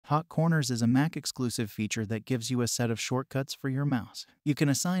Hot Corners is a Mac-exclusive feature that gives you a set of shortcuts for your mouse. You can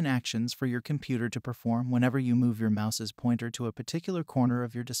assign actions for your computer to perform whenever you move your mouse's pointer to a particular corner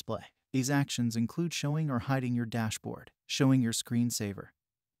of your display. These actions include showing or hiding your dashboard, showing your screensaver,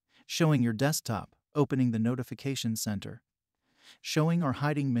 showing your desktop, opening the notification center, showing or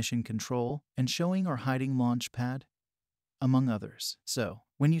hiding mission control, and showing or hiding Launchpad, among others. So,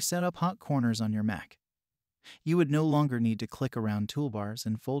 when you set up Hot Corners on your Mac, you would no longer need to click around toolbars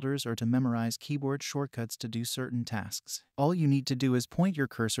and folders or to memorize keyboard shortcuts to do certain tasks. All you need to do is point your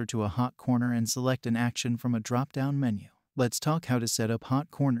cursor to a hot corner and select an action from a drop-down menu. Let's talk how to set up Hot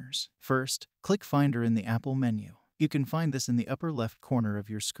Corners. First, click Finder in the Apple menu. You can find this in the upper left corner of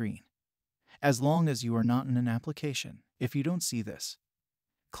your screen, as long as you are not in an application. If you don't see this,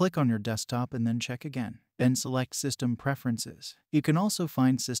 click on your desktop and then check again. Then select System Preferences. You can also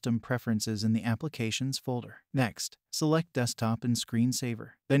find System Preferences in the Applications folder. Next, select Desktop and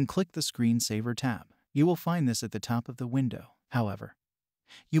Screensaver. Then click the Screensaver tab. You will find this at the top of the window. However,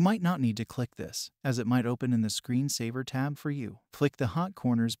 you might not need to click this, as it might open in the Screensaver tab for you. Click the Hot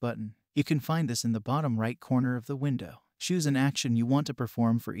Corners button. You can find this in the bottom right corner of the window. Choose an action you want to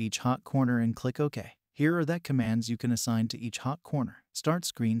perform for each hot corner and click OK. Here are the commands you can assign to each hot corner. Start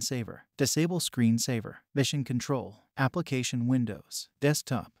Screensaver, Disable Screensaver, Mission Control, Application Windows,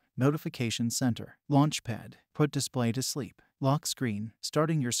 Desktop, Notification Center, Launchpad, Put Display to Sleep, Lock Screen.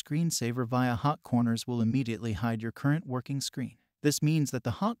 Starting your screensaver via Hot Corners will immediately hide your current working screen. This means that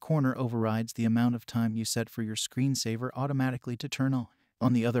the hot corner overrides the amount of time you set for your screensaver automatically to turn on.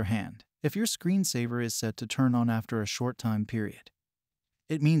 On the other hand, if your screensaver is set to turn on after a short time period,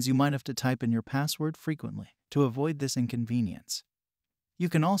 it means you might have to type in your password frequently. To avoid this inconvenience, you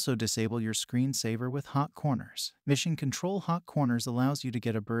can also disable your screensaver with Hot Corners. Mission Control Hot Corners allows you to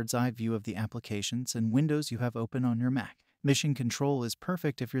get a bird's eye view of the applications and windows you have open on your Mac. Mission Control is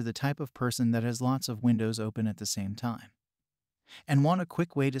perfect if you're the type of person that has lots of windows open at the same time and want a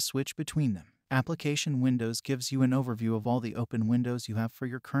quick way to switch between them. Application Windows gives you an overview of all the open windows you have for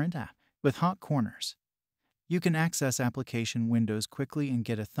your current app. With Hot Corners, you can access application windows quickly and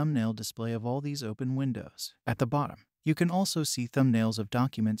get a thumbnail display of all these open windows. At the bottom, you can also see thumbnails of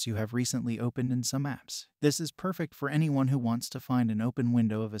documents you have recently opened in some apps. This is perfect for anyone who wants to find an open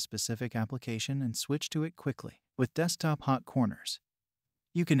window of a specific application and switch to it quickly. With Desktop Hot Corners,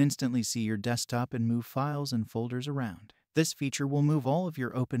 you can instantly see your desktop and move files and folders around. This feature will move all of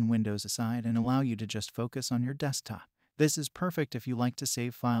your open windows aside and allow you to just focus on your desktop. This is perfect if you like to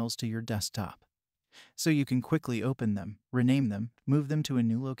save files to your desktop, so you can quickly open them, rename them, move them to a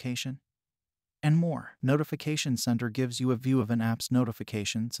new location, and more. Notification Center gives you a view of an app's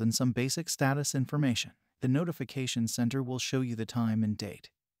notifications and some basic status information. The Notification Center will show you the time and date,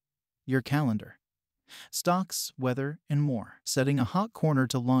 your calendar, stocks, weather, and more. Setting a hot corner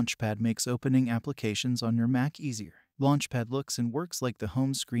to Launchpad makes opening applications on your Mac easier. Launchpad looks and works like the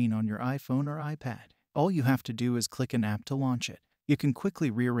home screen on your iPhone or iPad. All you have to do is click an app to launch it. You can quickly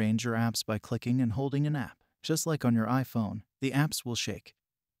rearrange your apps by clicking and holding an app. Just like on your iPhone, the apps will shake,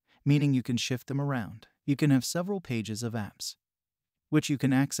 meaning you can shift them around. You can have several pages of apps, which you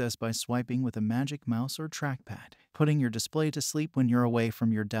can access by swiping with a magic mouse or trackpad. Putting your display to sleep when you're away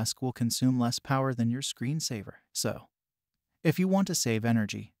from your desk will consume less power than your screensaver. So, if you want to save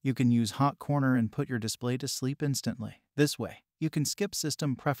energy, you can use Hot Corner and put your display to sleep instantly. This way, you can skip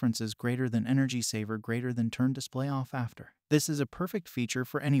System Preferences greater than Energy Saver greater than turn display off after. This is a perfect feature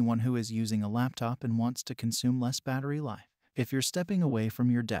for anyone who is using a laptop and wants to consume less battery life. If you're stepping away from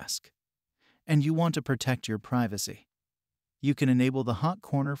your desk and you want to protect your privacy, you can enable the Hot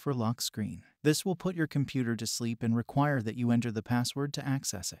Corner for Lock Screen. This will put your computer to sleep and require that you enter the password to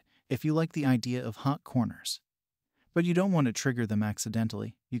access it. If you like the idea of Hot Corners, but you don't want to trigger them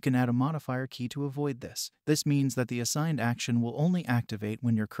accidentally, you can add a modifier key to avoid this. This means that the assigned action will only activate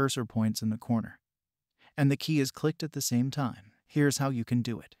when your cursor points in the corner and the key is clicked at the same time. Here's how you can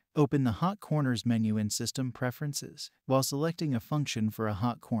do it. Open the Hot Corners menu in System Preferences. While selecting a function for a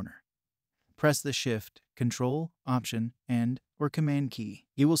hot corner, press the Shift, Control, Option, or Command key.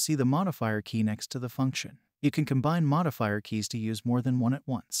 You will see the modifier key next to the function. You can combine modifier keys to use more than one at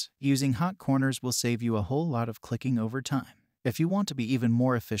once. Using Hot Corners will save you a whole lot of clicking over time. If you want to be even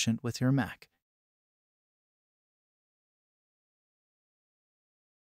more efficient with your Mac,